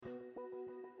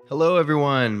Hello,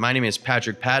 everyone. My name is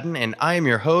Patrick Patton, and I am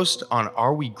your host on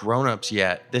Are We Grown-Ups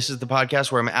Yet? This is the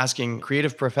podcast where I'm asking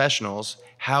creative professionals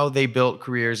how they built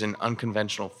careers in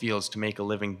unconventional fields to make a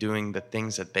living doing the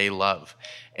things that they love.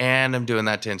 And I'm doing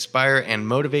that to inspire and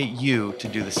motivate you to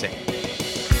do the same.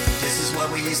 This is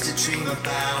what we used to dream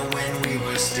about when we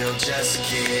were still just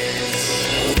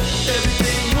kids.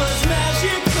 Everything was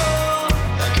magical,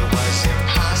 like it was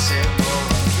impossible.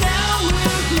 Now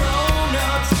we're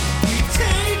grown-ups, we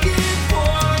take it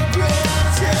for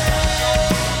granted.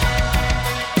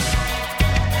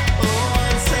 Oh,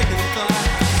 on second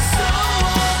thought,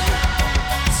 someone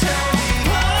tell me,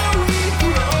 are we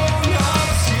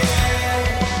grown-ups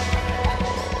yet?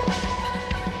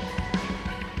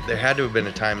 There had to have been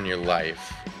a time in your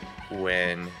life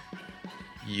when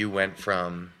you went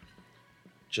from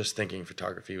just thinking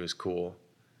photography was cool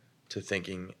to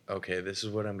thinking, okay, this is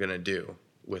what I'm going to do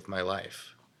with my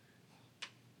life.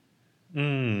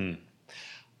 I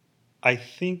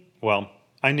think, well,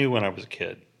 I knew when I was a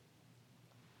kid.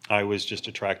 I was just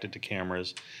attracted to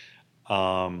cameras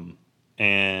and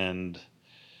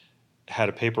had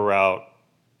a paper route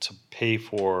to pay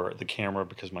for the camera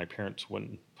because my parents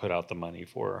wouldn't put out the money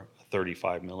for a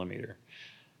 35 millimeter.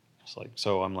 It's like,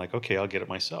 so I'm like, okay, I'll get it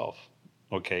myself.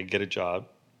 Okay, get a job.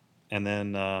 And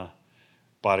then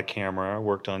bought a camera,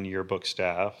 worked on yearbook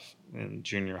staff in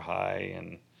junior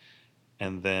high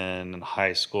and then in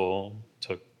high school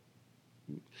took.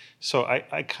 So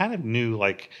I kind of knew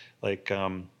like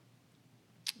when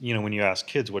you ask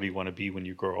kids, what do you want to be when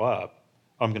you grow up?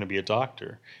 I'm going to be a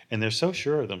doctor. And they're so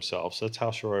sure of themselves. That's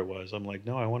how sure I was. I'm like,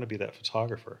 no, I want to be that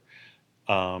photographer.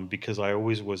 Because I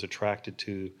always was attracted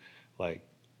to, like,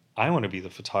 I want to be the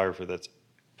photographer that's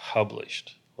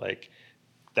published. Like,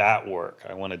 that work,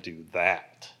 I want to do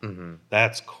that. Mm-hmm.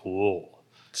 That's cool.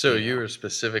 So you were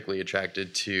specifically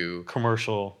attracted to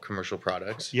commercial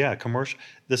products? Yeah, commercial.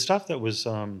 The stuff that was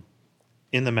in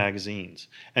the magazines.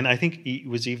 And I think it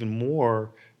was even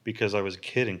more because I was a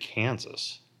kid in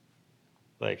Kansas.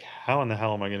 Like, how in the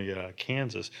hell am I going to get out of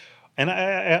Kansas? And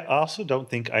I also don't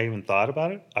think I even thought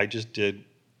about it. I just did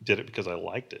it because I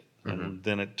liked it. Mm-hmm. And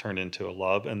then it turned into a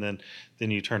love. And then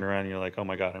you turn around and you're like, oh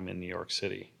my God, I'm in New York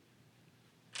City.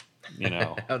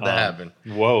 How'd that happen?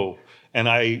 Whoa. And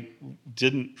I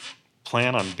didn't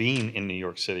plan on being in New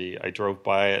York City. I drove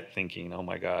by it thinking, oh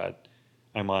my God,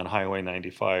 I'm on Highway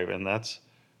 95. And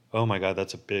oh my God,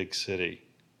 that's a big city.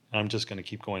 I'm just going to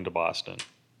keep going to Boston.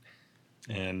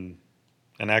 And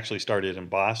actually started in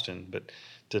Boston, but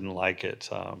didn't like it.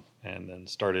 And then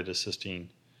started assisting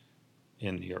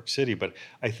in New York City. But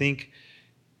I think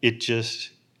it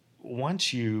just,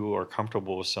 once you are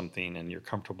comfortable with something and you're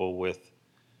comfortable with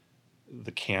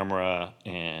the camera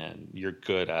and you're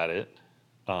good at it,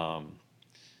 I'm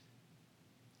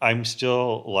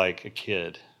still like a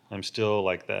kid. I'm still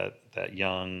like that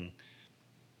young,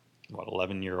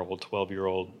 11-year-old,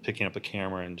 12-year-old picking up a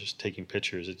camera and just taking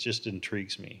pictures. It just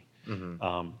intrigues me.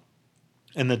 Mm-hmm.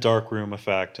 And the darkroom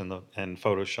effect and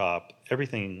Photoshop,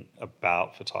 everything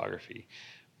about photography.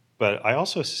 But I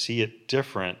also see it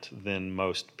different than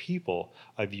most people.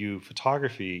 I view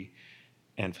photography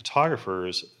and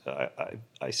photographers,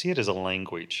 I see it as a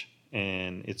language,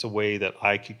 and it's a way that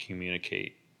I could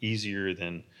communicate easier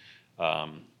than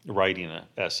writing an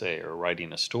essay or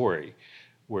writing a story.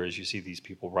 Whereas you see these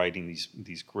people writing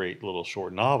these great little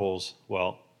short novels.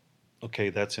 Well, okay,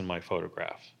 that's in my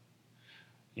photograph.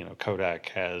 Kodak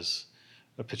has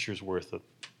a picture's worth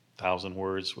 1,000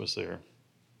 words. Was there?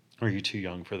 Or are you too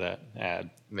young for that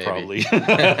ad? Maybe. Probably.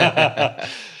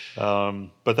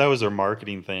 But that was their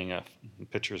marketing thing. A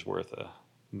picture's worth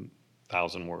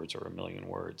 1,000 words or 1,000,000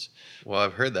 words. Well,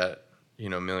 I've heard that,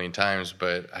 a million times,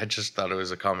 but I just thought it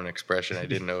was a common expression. I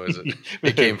didn't know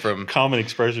it came from common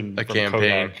expression a from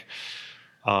campaign.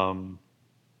 Kodak.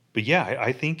 But yeah,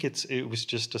 I think it was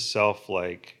just a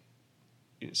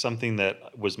something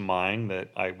that was mine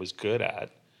that I was good at.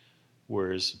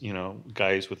 Whereas,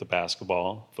 guys with the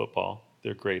basketball, football,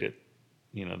 they're great at,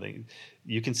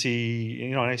 you can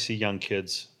see, I see young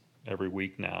kids every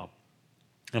week now,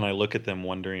 and I look at them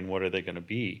wondering, what are they going to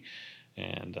be?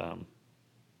 And, are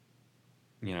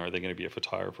they going to be a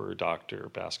photographer, a doctor, a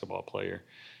basketball player?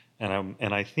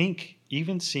 And I think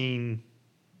even seeing,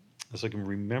 as I can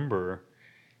remember,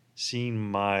 seeing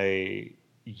my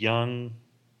young,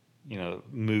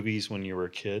 movies when you were a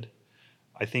kid,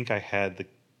 I think I had the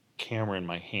camera in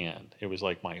my hand. It was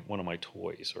like one of my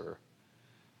toys, or it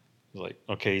was like,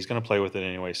 okay, he's going to play with it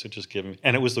anyway, so just give him.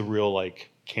 And it was the real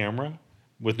camera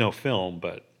with no film,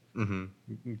 but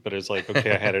but it's like,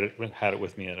 okay, I had it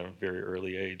with me at a very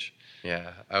early age.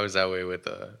 Yeah, I was that way with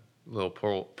a little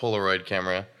Polaroid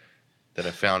camera. that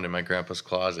I found in my grandpa's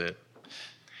closet.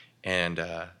 And,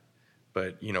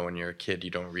 but you know, when you're a kid, you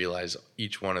don't realize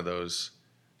each one of those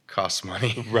costs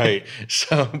money. Right.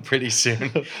 So pretty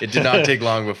soon, it did not take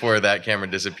long before that camera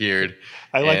disappeared.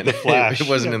 I like and the flash. It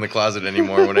wasn't in the closet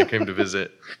anymore when I came to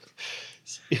visit.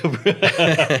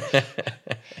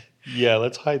 Yeah,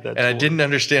 let's hide that. And I didn't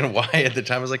understand why at the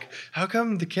time. I was like, how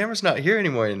come the camera's not here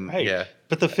anymore? And Right. yeah,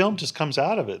 But the film just comes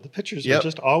out of it. The pictures Yep. are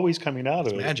just always coming out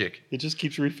of it. magic. It just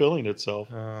keeps refilling itself.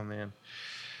 Oh, man.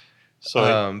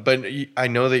 So But I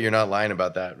know that you're not lying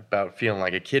about that, about feeling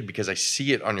like a kid, because I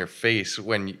see it on your face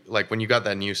when you got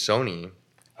that new Sony,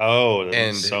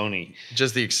 and Sony.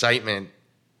 just the excitement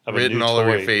Of a written new all over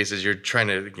your toy. face as you're trying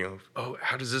to, oh,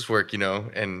 how does this work,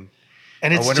 and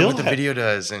And I it's wonder still what the video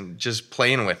does, and just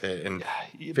playing with it and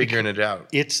figuring it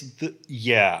out.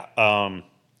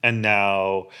 And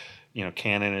now,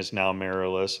 Canon is now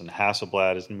mirrorless and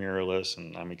Hasselblad is mirrorless,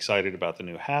 and I'm excited about the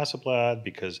new Hasselblad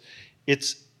because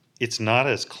it's not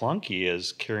as clunky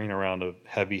as carrying around a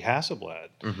heavy Hasselblad.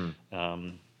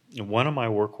 One of my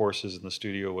workhorses in the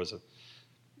studio was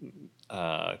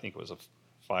I think it was a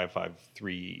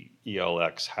 553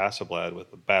 ELX Hasselblad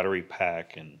with a battery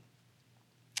pack, and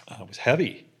it was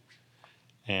heavy.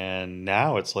 And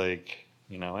now it's like,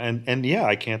 and yeah,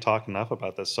 I can't talk enough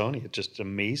about that Sony. It just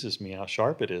amazes me how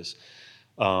sharp it is.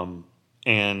 And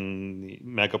the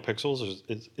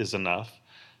megapixels is enough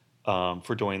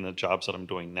for doing the jobs that I'm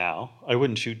doing now. I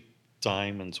wouldn't shoot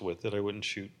diamonds with it. I wouldn't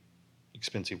shoot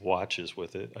expensive watches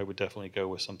with it. I would definitely go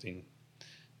with something,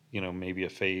 maybe a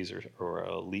phase or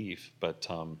a leaf. But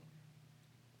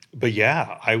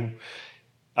yeah,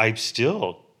 I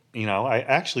still, I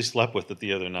actually slept with it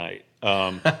the other night.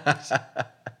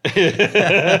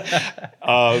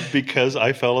 Because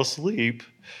I fell asleep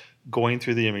going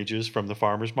through the images from the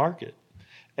farmer's market.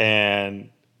 And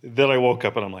then I woke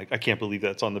up and I'm like, I can't believe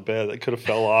that's on the bed. That could have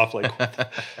fell off,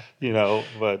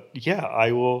 but yeah,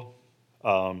 I will,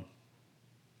 I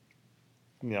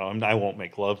won't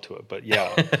make love to it, but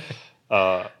yeah.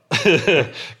 But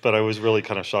I was really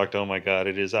kind of shocked. Oh my God,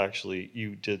 it is actually,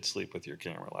 you did sleep with your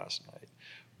camera last night.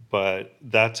 But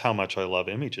that's how much I love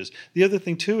images. The other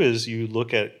thing too is you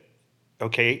look at,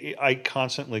 okay, I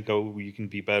constantly go, you can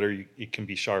be better, it can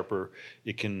be sharper,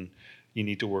 you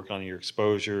need to work on your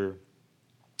exposure.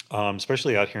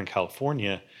 Especially out here in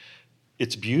California,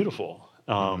 it's beautiful.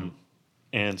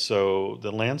 And so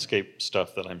the landscape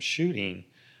stuff that I'm shooting,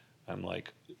 I'm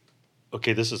like,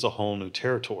 okay, this is a whole new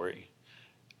territory.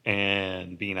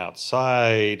 And being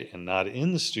outside and not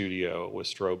in the studio with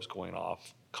strobes going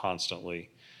off constantly,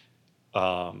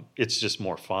 it's just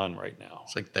more fun right now.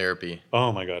 It's like therapy.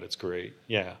 Oh my God, it's great.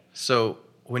 Yeah. So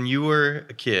when you were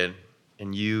a kid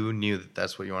and you knew that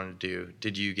that's what you wanted to do,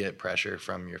 did you get pressure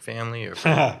from your family or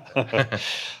from...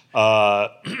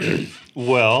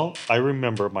 Well, I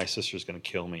remember my sister's going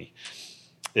to kill me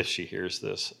if she hears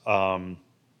this.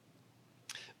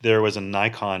 There was a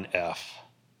Nikon F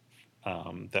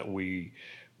that we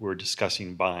were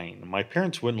discussing buying. My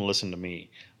parents wouldn't listen to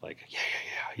me. Like,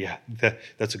 yeah,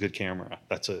 that's a good camera.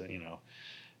 That's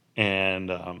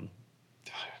and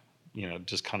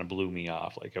just kind of blew me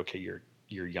off. Like, okay,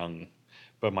 you're young.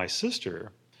 But my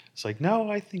sister, it's like,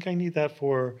 no, I think I need that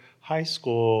for high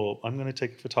school. I'm going to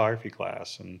take a photography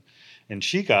class. And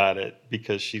she got it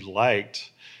because she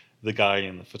liked the guy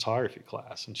in the photography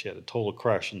class, and she had a total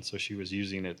crush. And so she was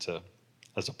using it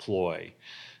as a ploy.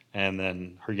 And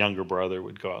then her younger brother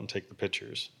would go out and take the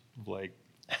pictures. Like,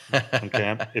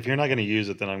 okay, if you're not going to use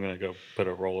it, then I'm going to go put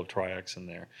a roll of Tri-X in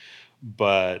there.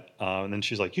 But, and then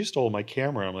she's like, you stole my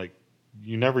camera. I'm like,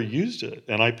 you never used it.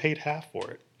 And I paid half for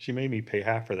it. She made me pay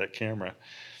half for that camera.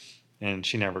 And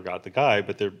she never got the guy,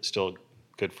 but they're still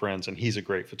good friends. And he's a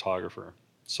great photographer.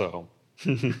 So.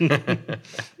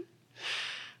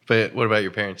 But what about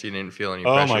your parents? You didn't feel any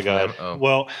pressure Oh my God. from them? Oh.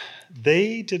 Well,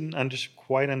 they didn't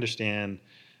quite understand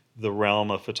the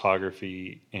realm of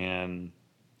photography, and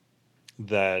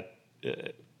that,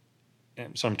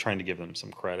 and so I'm trying to give them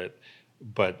some credit,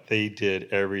 but they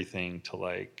did everything to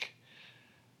like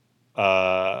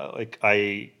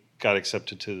I got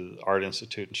accepted to the Art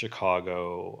Institute in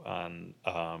Chicago on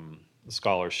the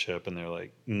scholarship, and they're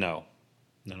like, no,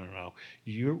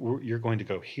 you're going to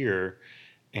go here.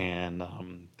 And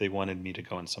they wanted me to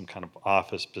go in some kind of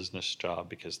office business job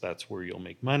because that's where you'll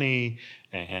make money,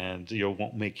 and you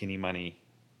won't make any money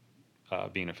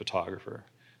being a photographer.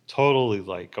 Totally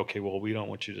like, okay, well, we don't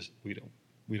want you to,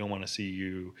 we don't want to see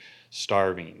you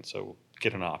starving, so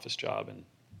get an office job.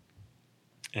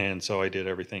 And so I did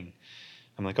everything.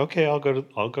 I'm like, okay, I'll go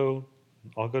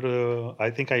to. I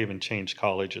think I even changed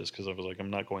colleges because I was like, I'm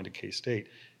not going to K-State.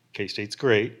 K-State's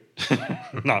great,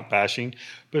 not bashing,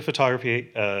 but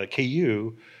photography,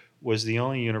 KU was the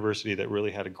only university that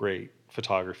really had a great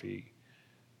photography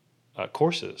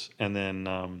courses. And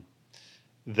then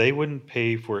they wouldn't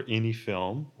pay for any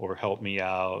film or help me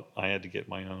out. I had to get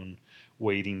my own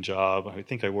waiting job. I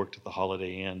think I worked at the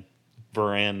Holiday Inn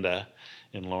Veranda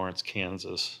in Lawrence,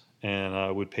 Kansas, and I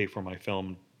would pay for my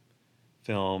film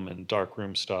and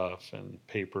darkroom stuff and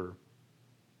paper.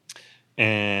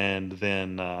 And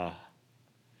then when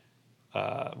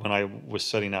I was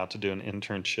setting out to do an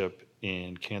internship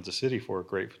in Kansas City for a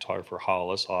great photographer,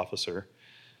 Hollis Officer,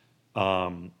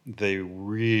 they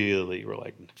really were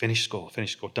like, finish school,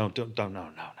 don't, no.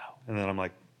 And then I'm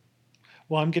like,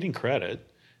 well, I'm getting credit.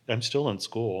 I'm still in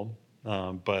school,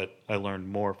 but I learned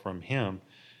more from him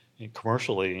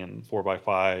commercially and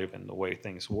 4x5 and the way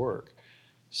things work.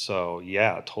 So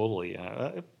yeah, totally.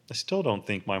 I still don't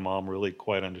think my mom really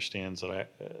quite understands that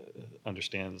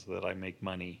I make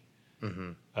money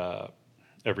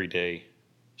every day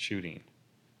shooting.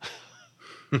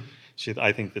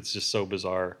 I think that's just so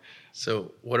bizarre.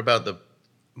 So what about the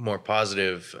more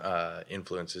positive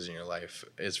influences in your life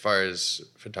as far as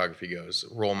photography goes?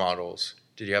 Role models.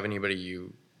 Did you have anybody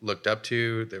you looked up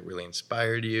to that really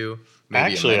inspired you?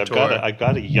 Maybe Actually, I've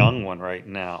got a young one right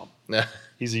now.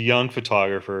 He's a young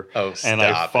photographer. Oh, and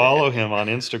I follow him on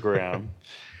Instagram.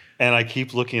 And I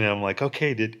keep looking at him like,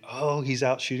 okay, he's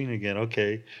out shooting again.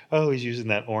 Okay. Oh, he's using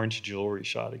that orange jewelry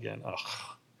shot again. Ugh.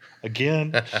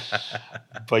 Again.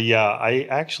 But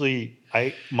yeah,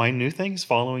 my new thing is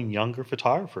following younger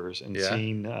photographers and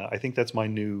seeing, I think that's my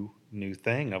new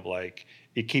thing of like,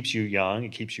 it keeps you young,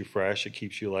 it keeps you fresh, it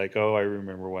keeps you like, oh, I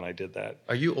remember when I did that.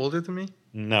 Are you older than me?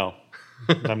 No,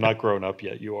 I'm not grown up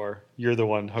yet. You are. You're the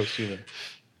one hosting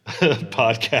the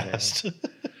podcast.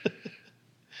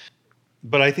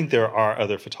 But I think there are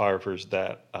other photographers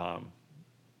that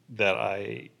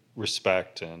I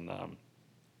respect, and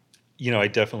I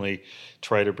definitely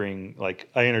try to bring. Like,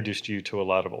 I introduced you to a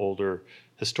lot of older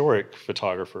historic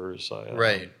photographers,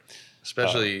 right?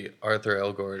 Especially Arthur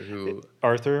Elgort, who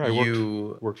I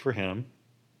worked for him,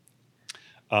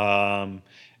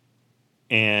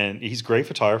 and he's a great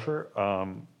photographer.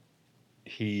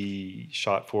 He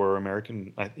shot for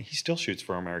he still shoots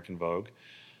for American Vogue.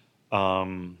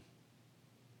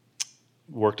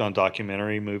 Worked on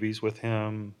documentary movies with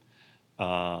him.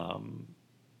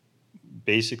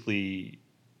 Basically,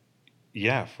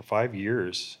 for 5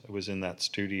 years, I was in that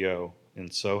studio in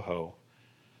Soho.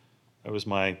 It was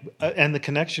and the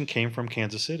connection came from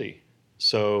Kansas City.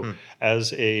 So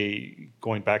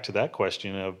going back to that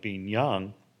question of being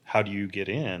young, how do you get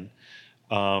in?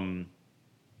 The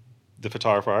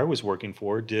photographer I was working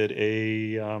for did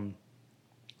a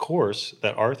course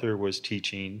that Arthur was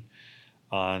teaching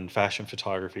on fashion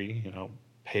photography,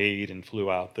 paid and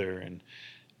flew out there. And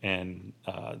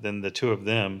then the two of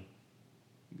them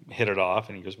hit it off,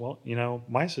 and he goes, well,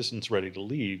 my assistant's ready to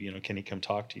leave, can he come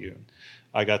talk to you? And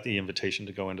I got the invitation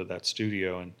to go into that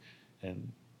studio,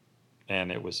 and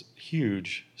it was a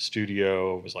huge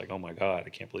studio. It was like, oh my God, I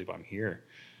can't believe I'm here,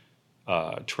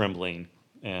 trembling.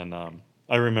 And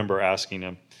I remember asking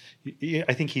him,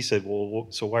 I think he said, well,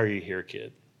 so why are you here,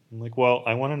 kid? I'm like, well,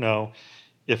 I want to know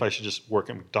if I should just work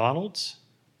at McDonald's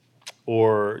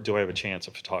or do I have a chance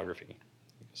at photography?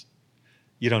 He goes,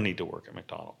 you don't need to work at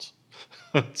McDonald's.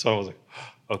 So I was like,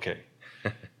 okay.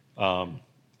 And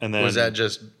then was that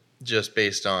just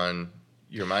based on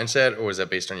your mindset, or was that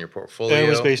based on your portfolio? It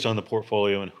was based on the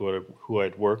portfolio and who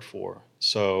I'd worked for.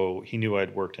 So he knew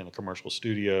I'd worked in a commercial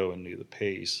studio and knew the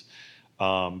pace,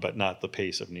 but not the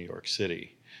pace of New York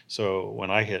City. So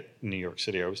when I hit New York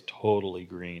City, I was totally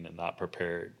green and not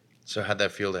prepared. So how'd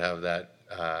that feel to have that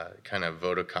kind of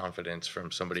vote of confidence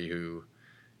from somebody who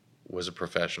was a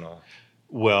professional?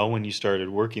 Well, when you started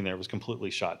working there, it was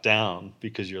completely shot down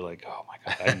because you're like, oh my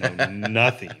God, I know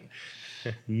nothing.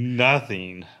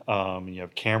 Nothing. You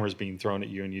have cameras being thrown at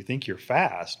you and you think you're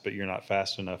fast, but you're not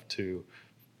fast enough to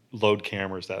load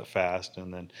cameras that fast.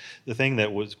 And then the thing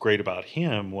that was great about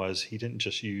him was he didn't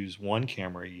just use one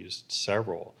camera, he used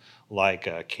several,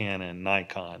 like Canon,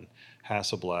 Nikon,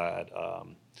 Hasselblad,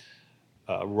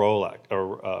 Rolex,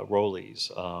 or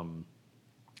Rolleis.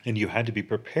 And you had to be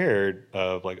prepared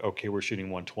of like, okay, we're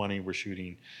shooting 120, we're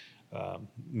shooting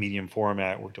medium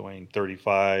format, we're doing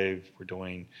 35, we're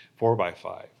doing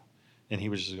 4x5. And he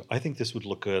was just, I think this would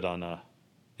look good in a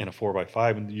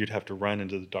 4x5, and you'd have to run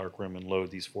into the darkroom and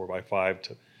load these 4x5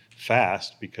 to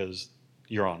fast because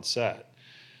you're on set.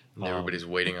 And everybody's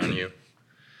waiting on you.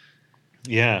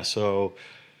 Yeah. So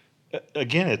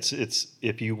again, it's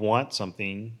if you want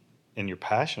something and you're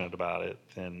passionate about it,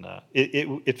 then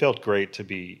it felt great to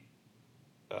be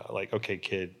like, okay,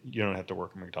 kid, you don't have to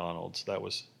work at McDonald's. That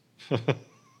was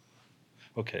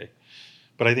okay.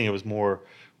 But I think it was more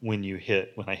when I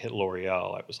hit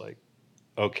L'Oreal, I was like,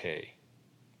 okay,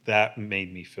 that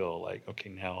made me feel like, okay,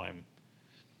 now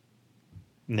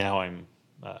I'm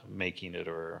making it,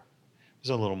 or it was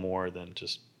a little more than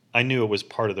just, I knew it was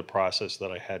part of the process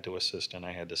that I had to assist and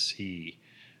I had to see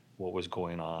what was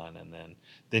going on. And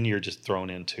then you're just thrown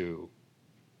into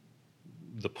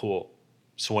the pool,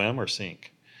 swim or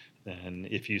sink. And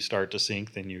if you start to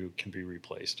sink, then you can be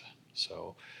replaced.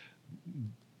 So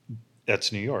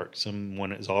that's New York.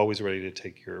 Someone is always ready to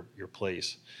take your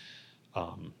place.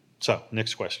 So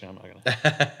next question. I'm not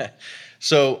gonna.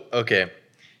 So, okay,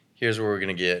 here's where we're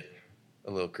going to get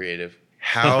a little creative.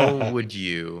 How would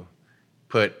you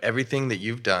put everything that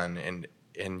you've done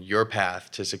and your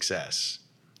path to success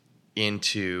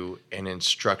into an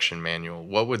instruction manual?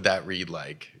 What would that read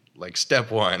like? Like step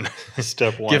 1.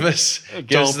 Step 1. Give us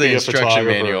Don't the be a instruction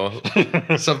photographer.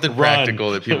 manual. Something Run.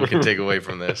 practical that people can take away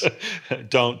from this.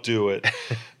 Don't do it.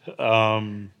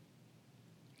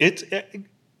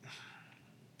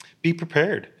 Be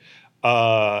prepared.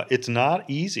 It's not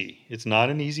easy. It's not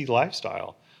an easy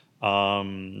lifestyle.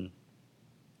 When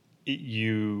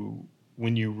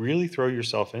you really throw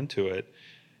yourself into it,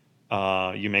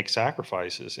 you make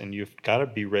sacrifices, and you've got to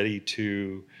be ready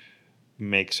to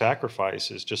make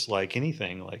sacrifices, just like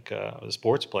anything, like a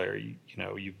sports player.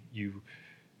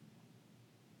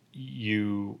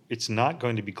 It's not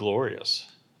going to be glorious.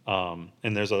 And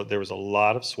there was a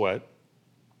lot of sweat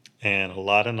and a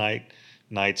lot of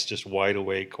nights just wide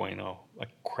awake going, oh, like,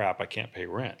 crap, I can't pay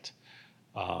rent.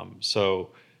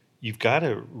 So you've got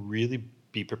to really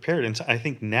be prepared. And so I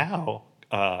think now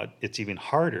it's even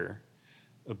harder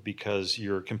because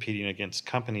you're competing against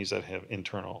companies that have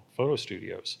internal photo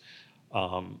studios.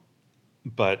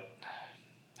 But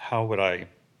how would I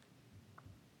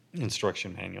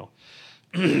instruction manual?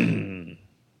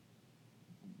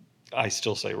 I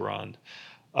still say run.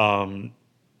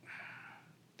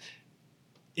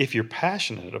 If you're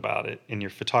passionate about it and your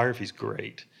photography's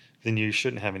great, then you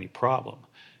shouldn't have any problem.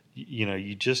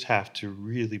 You just have to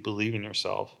really believe in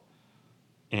yourself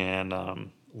and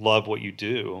love what you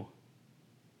do.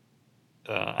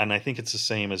 And I think it's the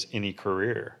same as any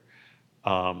career.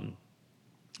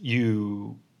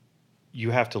 You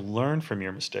have to learn from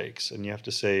your mistakes, and you have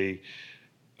to say,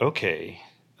 okay,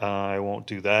 I won't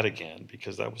do that again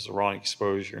because that was the wrong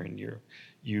exposure. And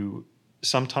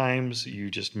sometimes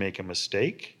you just make a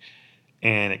mistake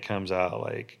and it comes out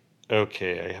like,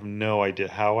 okay, I have no idea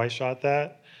how I shot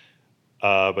that,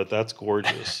 but that's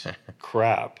gorgeous.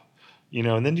 Crap.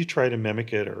 And then you try to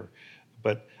mimic it,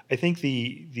 but I think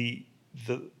the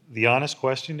honest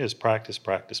question is practice,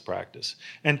 practice, practice.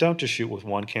 And don't just shoot with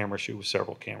one camera, shoot with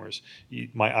several cameras.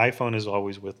 My iPhone is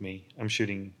always with me. I'm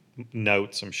shooting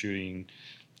notes. I'm shooting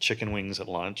chicken wings at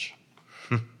lunch.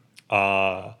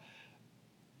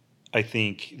 I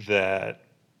think that,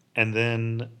 and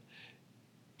then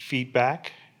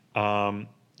feedback,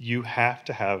 you have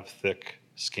to have thick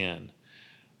skin.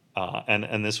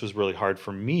 And this was really hard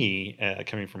for me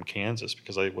coming from Kansas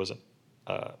because I wasn't,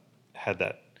 had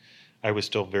that. I was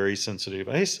still very sensitive.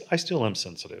 I still am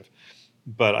sensitive,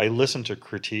 but I listened to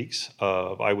critiques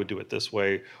of I would do it this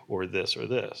way or this or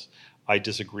this. I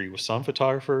disagree with some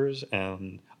photographers,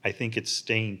 and I think it's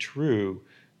staying true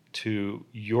to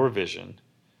your vision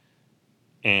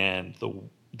and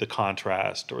the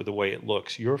contrast or the way it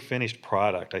looks, your finished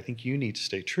product. I think you need to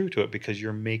stay true to it because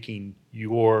you're making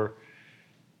your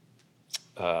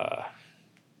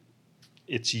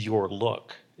it's your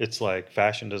look. It's like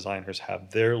fashion designers have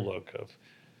their look of,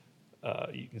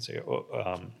 you can say,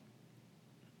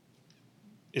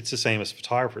 it's the same as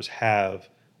photographers have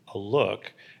a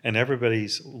look, and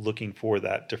everybody's looking for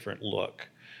that different look.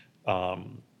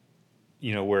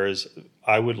 Whereas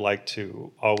I would like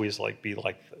to always be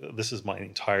like, this is my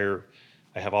entire,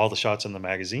 I have all the shots in the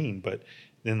magazine, but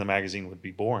then the magazine would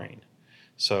be boring.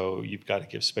 So you've got to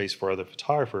give space for other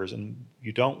photographers, and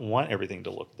you don't want everything to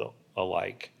look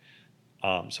alike.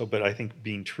 But I think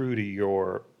being true to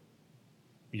your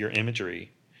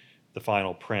imagery, the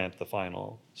final print, the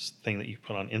final thing that you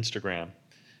put on Instagram,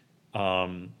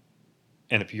 and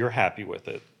if you're happy with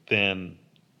it, then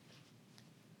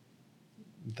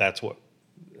that's what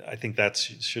I think that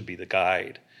should be the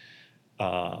guide.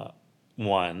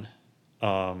 One,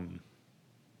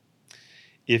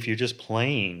 if you're just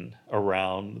playing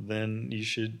around, then you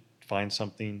should find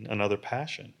another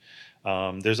passion.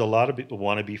 There's a lot of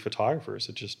wannabe photographers.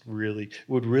 It just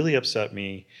would really upset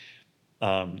me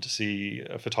to see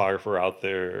a photographer out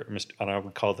there, and I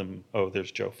would call them, oh,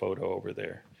 there's Joe Photo over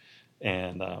there.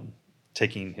 And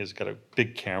he's got a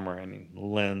big camera and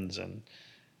lens, and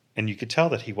you could tell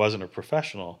that he wasn't a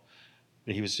professional,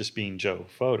 that he was just being Joe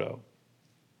Photo.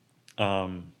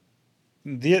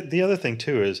 The other thing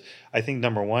too is, I think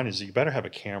number one is you better have a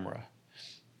camera.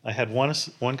 I had one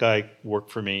guy work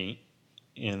for me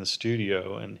in the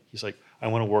studio, and he's like, I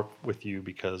want to work with you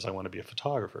because I want to be a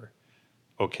photographer.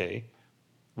 Okay,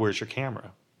 where's your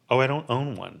camera? Oh, I don't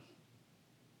own one.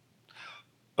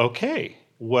 Okay,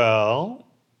 well,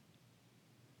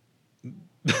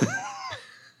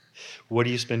 what do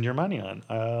you spend your money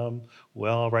on?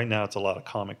 Well, right now it's a lot of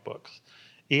comic books.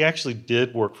 He actually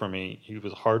did work for me. He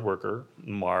was a hard worker,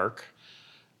 Mark.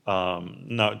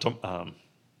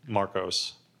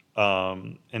 Marcos.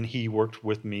 And he worked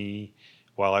with me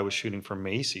while I was shooting for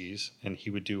Macy's, and he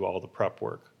would do all the prep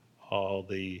work, all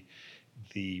the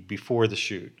before the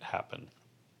shoot happened.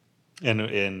 And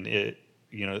it,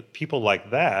 people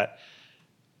like that.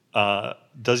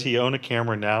 Does he own a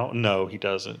camera now? No, he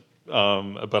doesn't.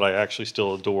 But I actually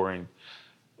still adore him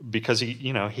because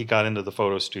he got into the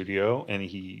photo studio, and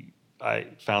I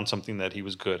found something that he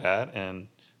was good at, and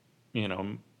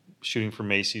shooting for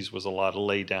Macy's was a lot of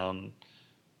lay down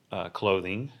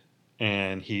clothing,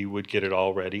 and he would get it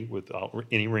all ready without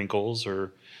any wrinkles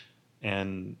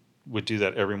and would do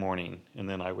that every morning, and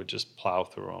then I would just plow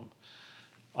through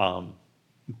them.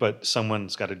 But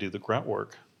someone's got to do the grunt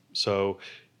work, so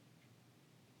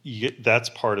that's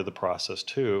part of the process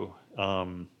too.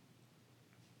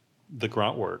 The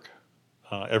grunt work,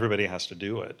 everybody has to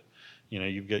do it.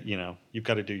 You've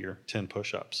got to do your 10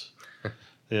 push-ups,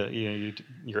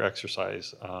 your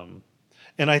exercise.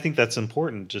 And I think that's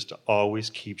important, just to always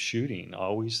keep shooting.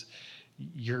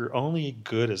 You're only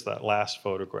good as that last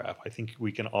photograph. I think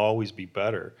we can always be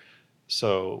better.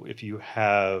 So if you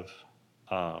have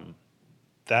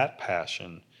that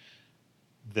passion,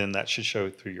 then that should show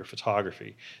through your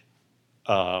photography.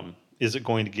 Is it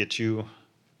going to get you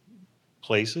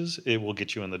places? It will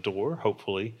get you in the door,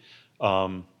 hopefully.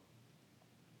 Do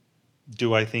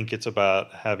I think it's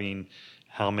about having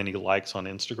how many likes on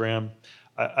Instagram?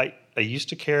 I used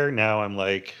to care. Now I'm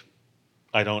like,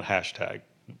 I don't hashtag.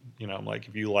 I'm like,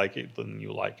 if you like it, then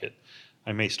you like it.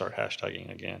 I may start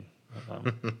hashtagging again.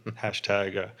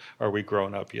 Hashtag, are we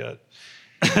grown up yet?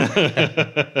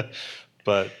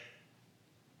 But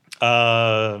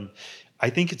I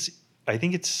think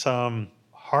it's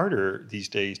harder these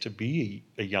days to be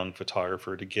a young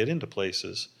photographer, to get into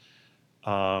places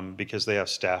because they have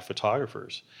staff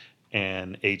photographers,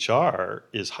 and HR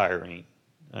is hiring.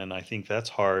 And I think that's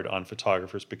hard on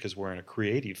photographers because we're in a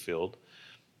creative field,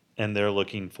 and they're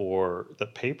looking for the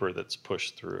paper that's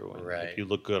pushed through. And right. If you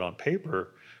look good on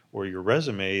paper or your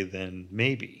resume, then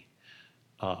maybe.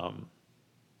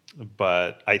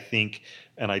 But I think,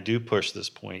 and I do push this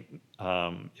point,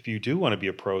 if you do want to be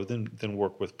a pro, then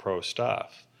work with pro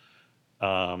stuff.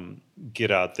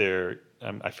 Get out there.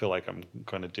 I feel like I'm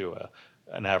going to do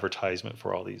an advertisement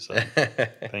for all these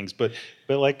things, but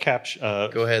like capture.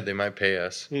 Go ahead, they might pay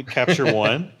us. Capture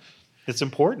One. It's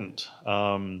important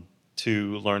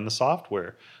to learn the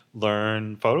software,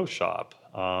 learn Photoshop.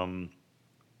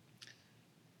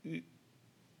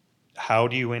 How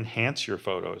do you enhance your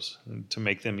photos to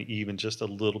make them even just a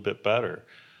little bit better?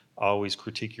 Always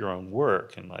critique your own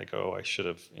work and like, oh, I should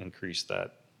have increased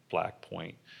that black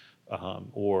point.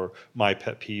 Or my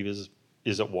pet peeve is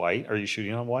it white? Are you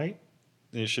shooting on white?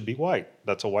 It should be white.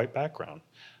 That's a white background.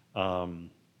 And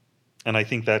I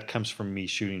think that comes from me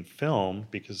shooting film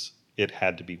because it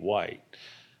had to be white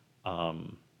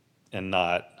and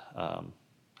not a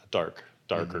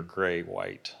darker gray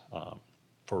white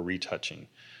for retouching.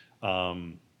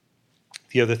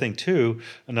 The other thing too,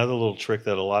 another little trick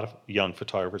that a lot of young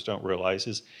photographers don't realize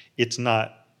is it's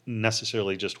not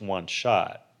necessarily just one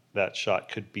shot. That shot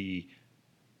could be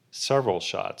several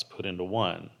shots put into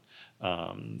one.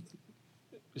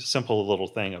 Simple little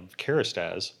thing of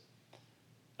Kerastase,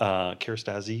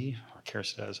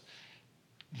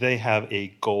 they have a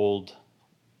gold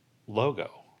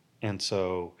logo. And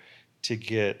so to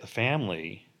get a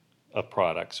family of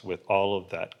products with all of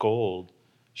that gold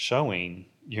showing,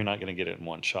 you're not going to get it in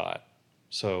one shot.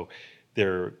 So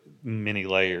there are many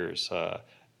layers,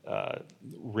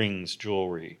 rings,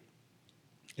 jewelry.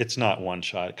 It's not one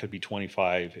shot. It could be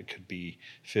 25. It could be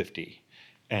 50.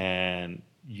 And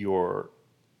your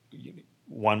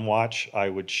one watch, I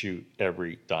would shoot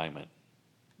every diamond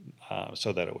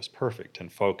so that it was perfect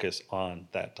and focus on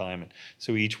that diamond.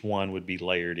 So each one would be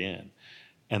layered in.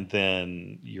 And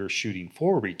then you're shooting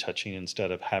for retouching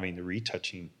instead of having the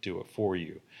retouching do it for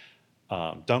you.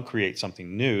 Don't create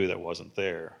something new that wasn't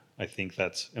there. I think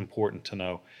that's important to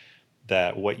know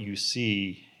that what you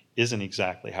see isn't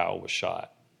exactly how it was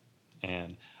shot.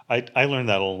 And I learned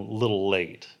that a little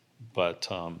late, but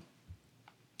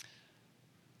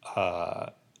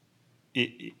I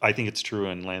think it's true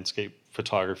in landscape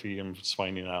photography. I'm just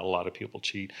finding out a lot of people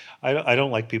cheat. I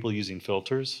don't like people using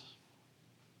filters.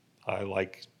 I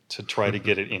like to try to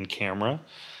get it in camera,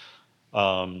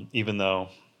 even though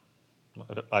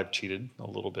I've cheated a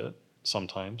little bit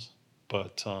sometimes.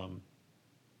 But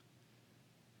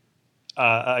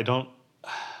I don't.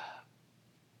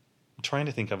 I'm trying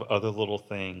to think of other little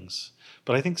things,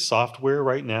 but I think software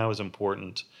right now is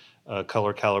important.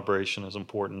 Color calibration is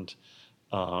important.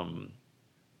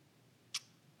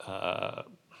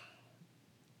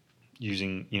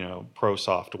 Using pro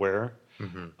software.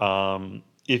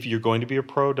 If you're going to be a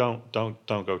pro, don't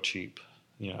go cheap.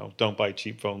 Don't buy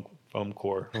cheap foam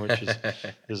core, which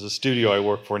is a studio I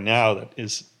work for now that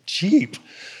is cheap,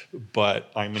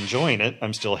 but I'm enjoying it.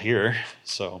 I'm still here,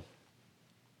 so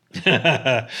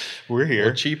we're here.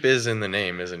 Well, cheap is in the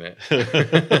name, isn't it?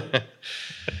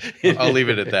 I'll leave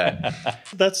it at that.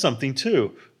 That's something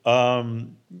too.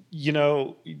 Don't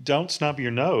snub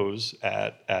your nose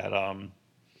at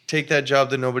Take that job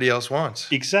that nobody else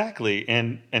wants. exactly,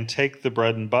 and take the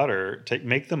bread and butter,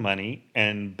 make the money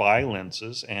and buy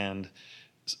lenses, and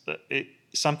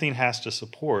something has to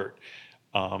support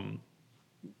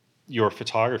your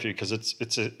photography, because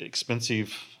it's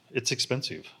expensive. It's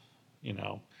expensive,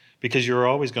 because you're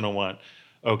always going to want,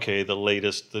 okay, the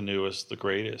latest, the newest, the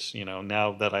greatest.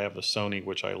 Now that I have the Sony,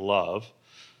 which I love,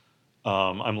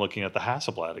 I'm looking at the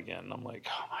Hasselblad again. I'm like,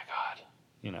 oh my God,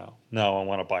 no, I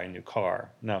want to buy a new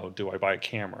car. No, do I buy a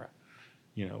camera?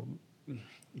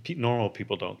 Normal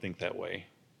people don't think that way.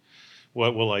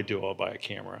 What will I do? I'll buy a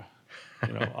camera.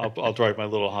 I'll drive my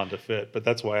little Honda Fit, but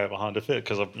that's why I have a Honda Fit,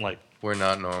 because I'm like, We're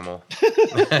not normal.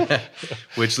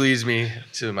 Which leads me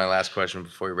to my last question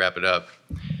before we wrap it up.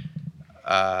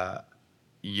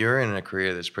 You're in a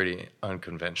career that's pretty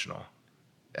unconventional,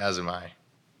 as am I.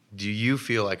 Do you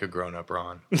feel like a grown-up,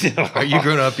 Ron? Are you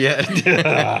grown up yet?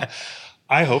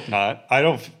 I hope not. I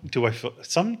don't. Do I feel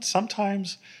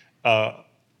sometimes?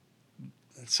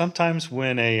 Sometimes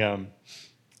when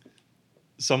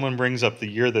someone brings up the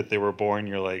year that they were born,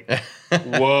 you're like,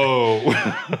 whoa.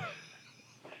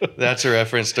 That's a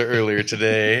reference to earlier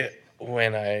today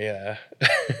when I.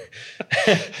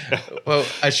 Well,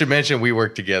 I should mention we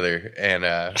work together, and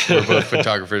we're both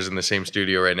photographers in the same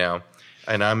studio right now.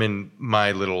 And I'm in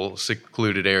my little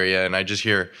secluded area, and I just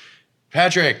hear,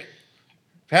 Patrick,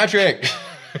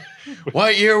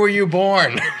 what year were you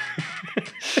born?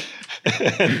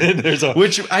 And then there's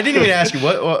Which I didn't even ask you.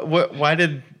 What? Why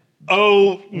did?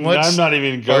 I'm not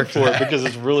even going for it that? because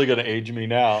it's really going to age me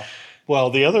now. Well,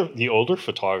 the older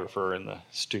photographer in the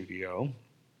studio,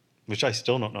 which I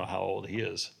still don't know how old he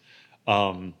is,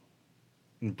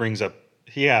 brings up.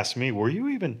 He asked me,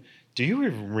 do you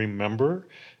even remember?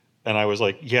 And I was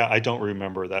like, yeah, I don't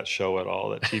remember that show at all,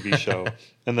 that TV show.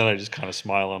 And then I just kind of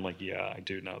smile. I'm like, yeah, I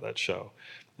do know that show.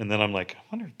 And then I'm like, I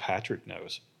wonder if Patrick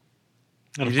knows.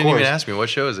 And You didn't even ask me. What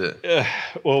show is it?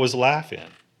 Well, it was Laugh-In.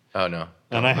 Oh, no.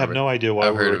 And I have no idea why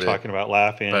I've we heard were of it, talking about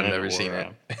Laugh-In. but I've never seen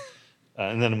it.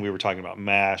 And then we were talking about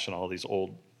MASH and all these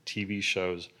old TV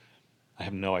shows. I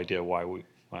have no idea why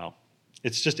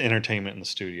it's just entertainment in the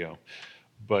studio.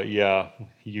 But yeah,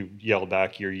 you yell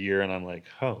back your year, and I'm like,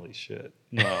 holy shit,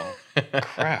 no,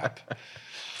 crap.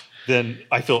 Then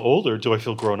I feel older. Do I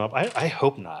feel grown up? I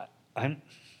hope not.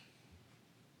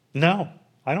 No,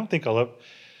 I don't think I'll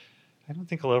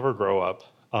ever grow up.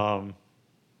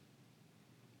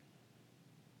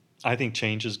 I think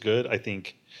change is good. I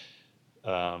think,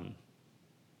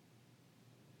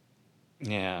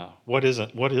 what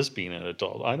is being an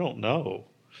adult? I don't know.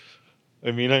 I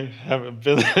mean, I haven't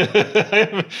been.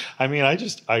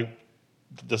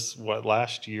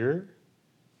 Last year,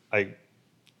 a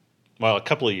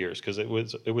couple of years, because it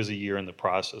was a year in the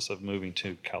process of moving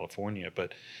to California.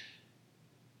 But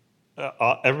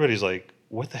everybody's like,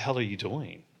 "What the hell are you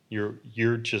doing?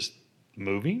 You're just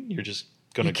moving. You're just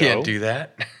gonna You go. can't do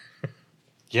that.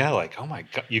 Yeah, like, oh my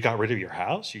God, you got rid of your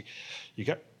house.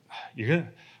 You're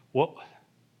gonna what?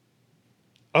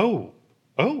 Oh,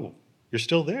 you're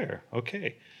still there.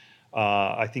 Okay.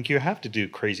 I think you have to do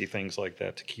crazy things like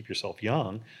that to keep yourself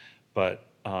young, but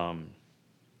I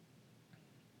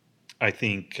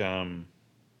think I'm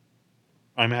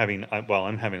having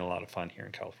a lot of fun here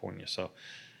in California. So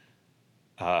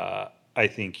I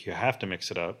think you have to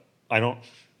mix it up. God,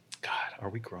 are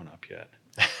we grown up yet?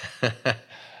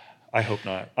 I hope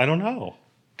not. I don't know.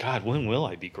 God, when will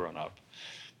I be grown up?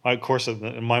 Of course,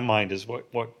 in my mind is what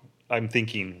I'm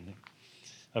thinking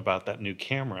about that new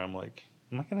camera. I'm like,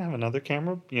 am I going to have another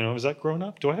camera? Is that grown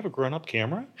up? Do I have a grown up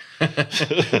camera?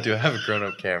 Do I have a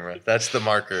grown-up camera? That's the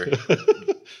marker.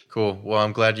 Cool. Well,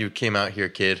 I'm glad you came out here,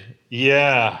 kid.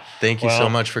 Yeah. Thank you so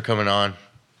much for coming on.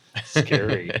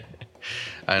 Scary.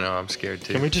 I know, I'm scared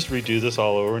too. Can we just redo this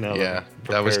all over now? Yeah,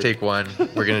 that was take 1.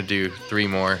 We're going to do 3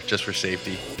 more just for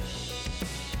safety.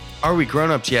 Are We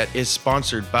Grown-Ups Yet is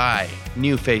sponsored by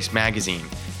New Face Magazine.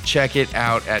 Check it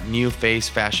out at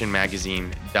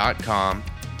newfacefashionmagazine.com.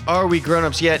 Are We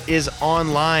Grown-Ups Yet is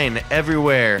online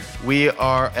everywhere. We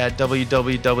are at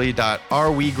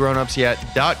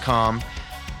www.arewegrownupsyet.com.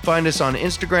 Find us on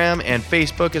Instagram and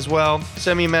Facebook as well.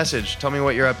 Send me a message. Tell me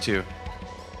what you're up to.